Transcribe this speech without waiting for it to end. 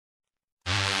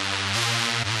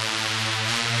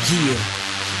Yeah,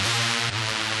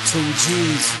 two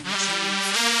G's,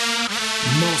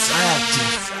 most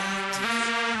active,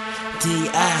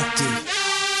 deactive.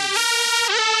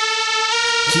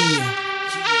 Yeah,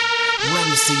 let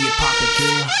me see you pop it,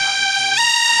 girl.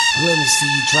 Let me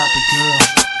see you drop it, girl.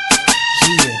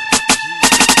 Yeah.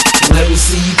 Let me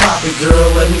see you pop it,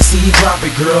 girl. Let me see you drop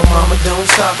it, girl. Mama, don't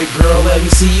stop it, girl. Let me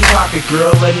see you pop it,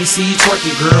 girl. Let me see you twerk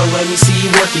it, girl. Let me see you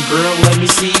work it, girl. Let me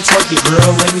see you twerk it,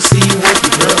 girl. Let me see you work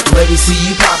it, girl. Let me see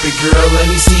you pop it, girl. Let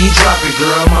me see you drop it,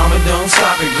 girl. Mama, don't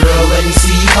stop it, girl. Let me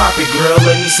see you pop it, girl.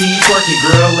 Let me see you twerk it,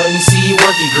 girl. Let me see you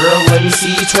work it, girl. Let me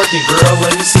see you twerk it, girl.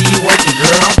 Let me see you work it,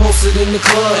 girl. I'm posted in the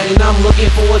club and I'm looking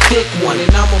for a thick one,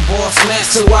 and I'm a boss man,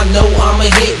 so I know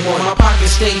I'ma hit one. My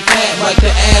pockets stay fat like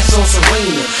the ass on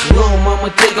Serena. Little mama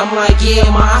thick, I'm like, yeah,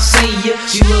 ma, I see ya.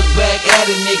 She look back at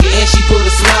a nigga and she put a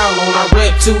smile on. I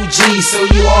rep 2G, so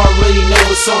you already know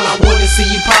it's on. I wanna see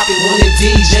you pop it when the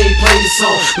DJ play the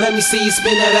song. Let me see you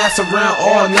spin that ass around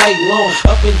all night long,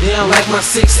 up and down like my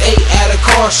 6'8" at a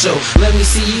car show. Let me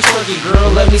see you twerk it,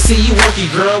 girl. Let me see you work it,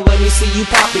 girl. Let me see you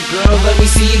pop it, girl. Let me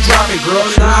see you drop it, girl.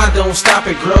 Nah, don't stop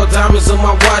it, girl. Diamonds on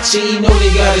my watch and you know they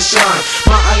gotta shine.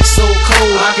 My ice so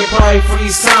cold, I can probably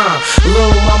freeze time.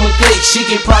 Little mama thick, she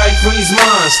can probably freeze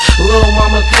mines. Little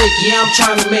mama thick, yeah, I'm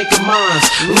trying to make her mine.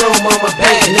 Little mama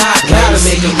bad, nah, I gotta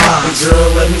make her mine. Girl,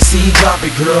 let me see you drop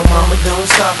it, girl. Mama, don't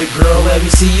stop it, girl. Let me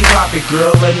see you pop it,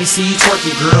 girl. Let me see you twerk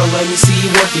it, girl. Let me see you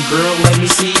work it, girl. Let me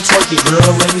see you twerk it,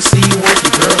 girl. Let me see you work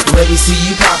it, girl. Let me see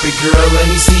you pop it, girl. Let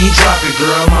me see you drop it,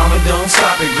 girl. Mama, don't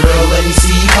stop it, girl. Let me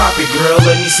see you pop it, girl.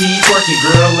 Let me see you twerk it,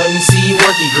 girl. Let me see you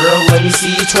work it, girl. Let me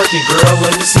see you twerk it, girl.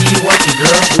 Let me see you work it,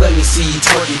 girl. Let me see you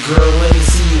twerk it, girl. Let me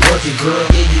see you work it, girl.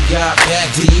 Yeah, you got back.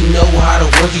 Do you know how to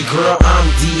work it, girl? I'm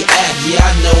D-Act. Yeah,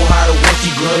 I know how to work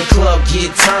it, girl. The club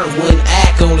get turned when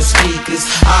act on the speakers.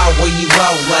 I wear you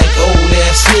out like old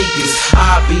ass sneakers.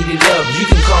 I beat it up. You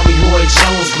can call me Roy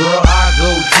Jones, girl. I go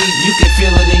deep. You can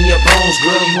feel it in your bones,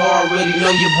 girl. You already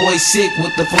know your boy sick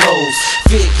with the flows.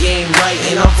 Fit game right,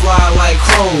 and I'm fly like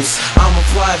crows. I'm a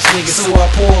fly nigga, so I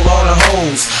pull all the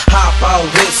hoes. Hop out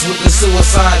whips with the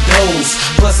suicide doors.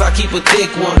 Plus I keep a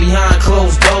thick one behind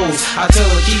closed doors. I tell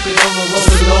her keep it on the low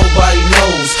so nobody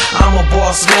knows. I'm a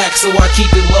boss Mac, so I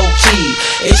keep it low key.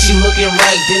 If she looking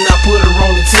right, then I put her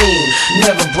on the team.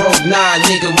 Never broke, nah,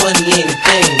 nigga, money ain't a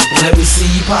thing. Let me see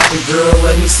you pop it, girl.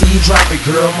 Let me see you drop it,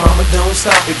 girl. Mama, don't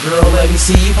stop it, girl. Let me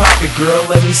see you pop it, girl.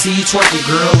 Let me see you twerk it,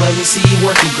 girl. Let me see you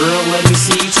work it, girl. Let me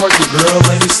see you twerk it, girl.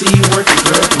 Let me see you work it,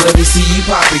 girl. Let me see you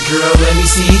pop it, girl. Let me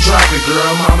see you drop it,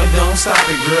 girl. Mama, don't stop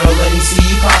it, girl. Let me see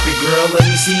you pop it, girl. Let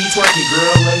me see you twerk it,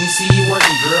 girl. Let me see you work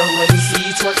it, girl. Let me see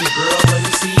you twerk it, girl. Let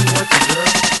me see you work it,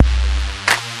 girl.